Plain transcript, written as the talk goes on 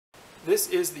This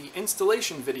is the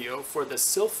installation video for the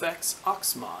Sylfex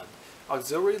AuxMod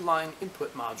auxiliary line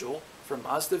input module for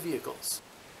Mazda vehicles.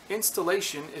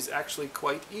 Installation is actually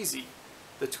quite easy.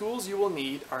 The tools you will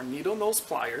need are needle nose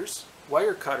pliers,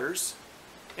 wire cutters,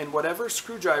 and whatever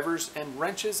screwdrivers and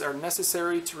wrenches are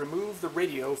necessary to remove the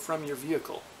radio from your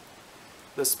vehicle.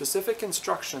 The specific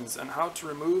instructions on how to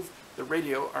remove the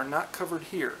radio are not covered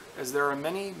here, as there are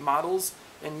many models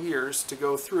and years to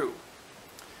go through.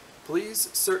 Please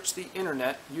search the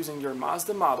internet using your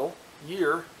Mazda model,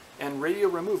 year, and radio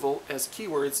removal as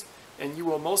keywords, and you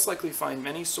will most likely find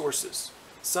many sources.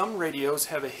 Some radios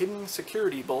have a hidden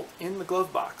security bolt in the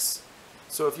glove box,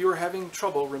 so if you are having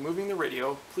trouble removing the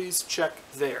radio, please check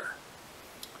there.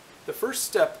 The first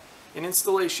step in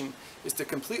installation is to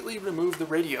completely remove the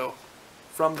radio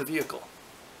from the vehicle.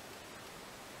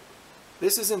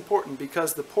 This is important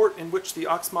because the port in which the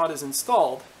AuxMod is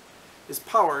installed is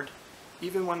powered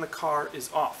even when the car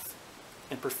is off,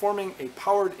 and performing a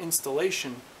powered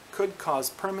installation could cause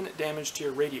permanent damage to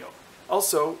your radio.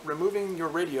 Also, removing your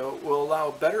radio will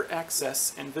allow better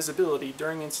access and visibility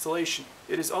during installation.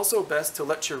 It is also best to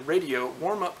let your radio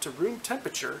warm up to room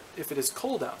temperature if it is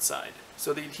cold outside,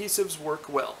 so the adhesives work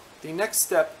well. The next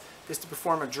step is to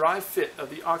perform a dry fit of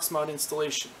the AuxMod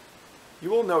installation. You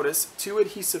will notice two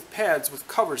adhesive pads with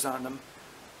covers on them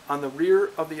on the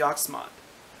rear of the AuxMod.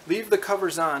 Leave the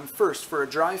covers on first for a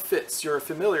dry fit so you're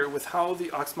familiar with how the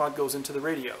AuxMod goes into the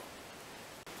radio.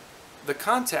 The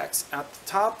contacts at the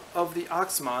top of the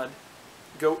AuxMod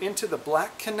go into the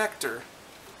black connector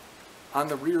on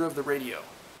the rear of the radio,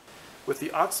 with the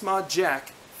AuxMod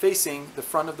jack facing the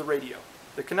front of the radio.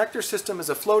 The connector system is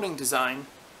a floating design,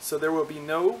 so there will be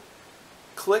no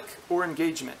click or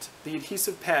engagement. The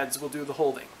adhesive pads will do the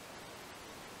holding.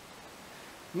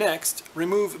 Next,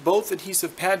 remove both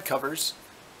adhesive pad covers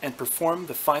and perform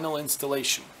the final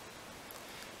installation.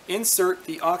 Insert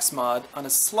the AuxMod on a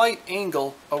slight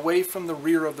angle away from the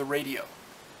rear of the radio.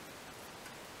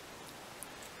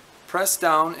 Press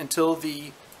down until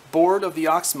the board of the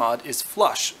AuxMod is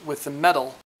flush with the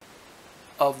metal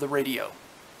of the radio.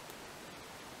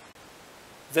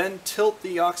 Then tilt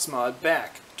the AuxMod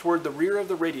back toward the rear of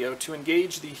the radio to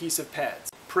engage the adhesive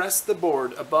pads. Press the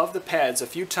board above the pads a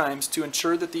few times to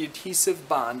ensure that the adhesive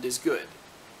bond is good.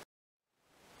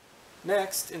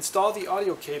 Next, install the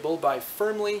audio cable by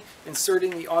firmly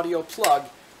inserting the audio plug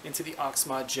into the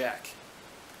AuxMod jack.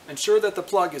 Ensure that the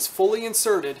plug is fully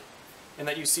inserted and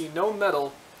that you see no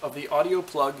metal of the audio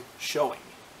plug showing.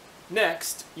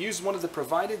 Next, use one of the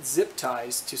provided zip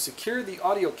ties to secure the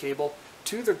audio cable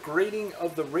to the grating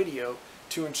of the radio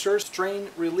to ensure strain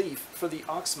relief for the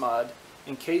AuxMod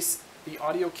in case the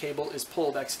audio cable is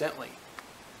pulled accidentally.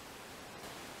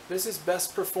 This is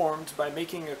best performed by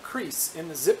making a crease in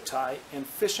the zip tie and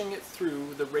fishing it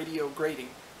through the radio grating,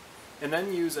 and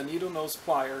then use a needle nose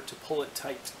plier to pull it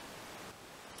tight.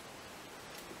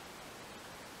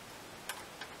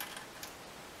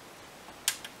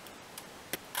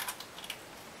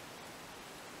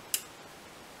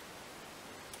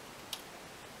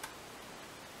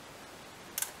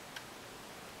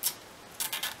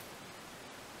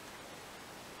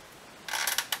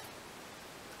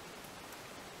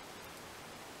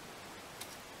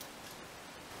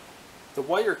 The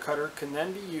wire cutter can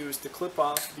then be used to clip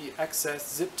off the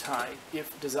excess zip tie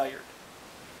if desired.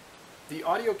 The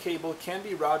audio cable can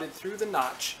be routed through the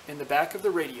notch in the back of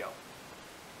the radio.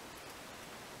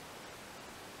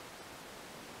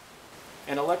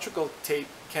 And electrical tape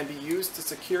can be used to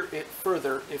secure it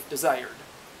further if desired.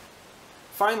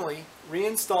 Finally,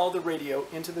 reinstall the radio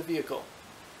into the vehicle.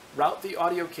 Route the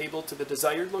audio cable to the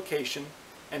desired location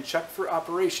and check for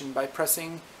operation by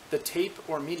pressing the tape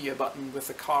or media button with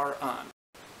the car on.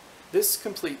 This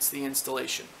completes the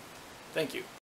installation. Thank you.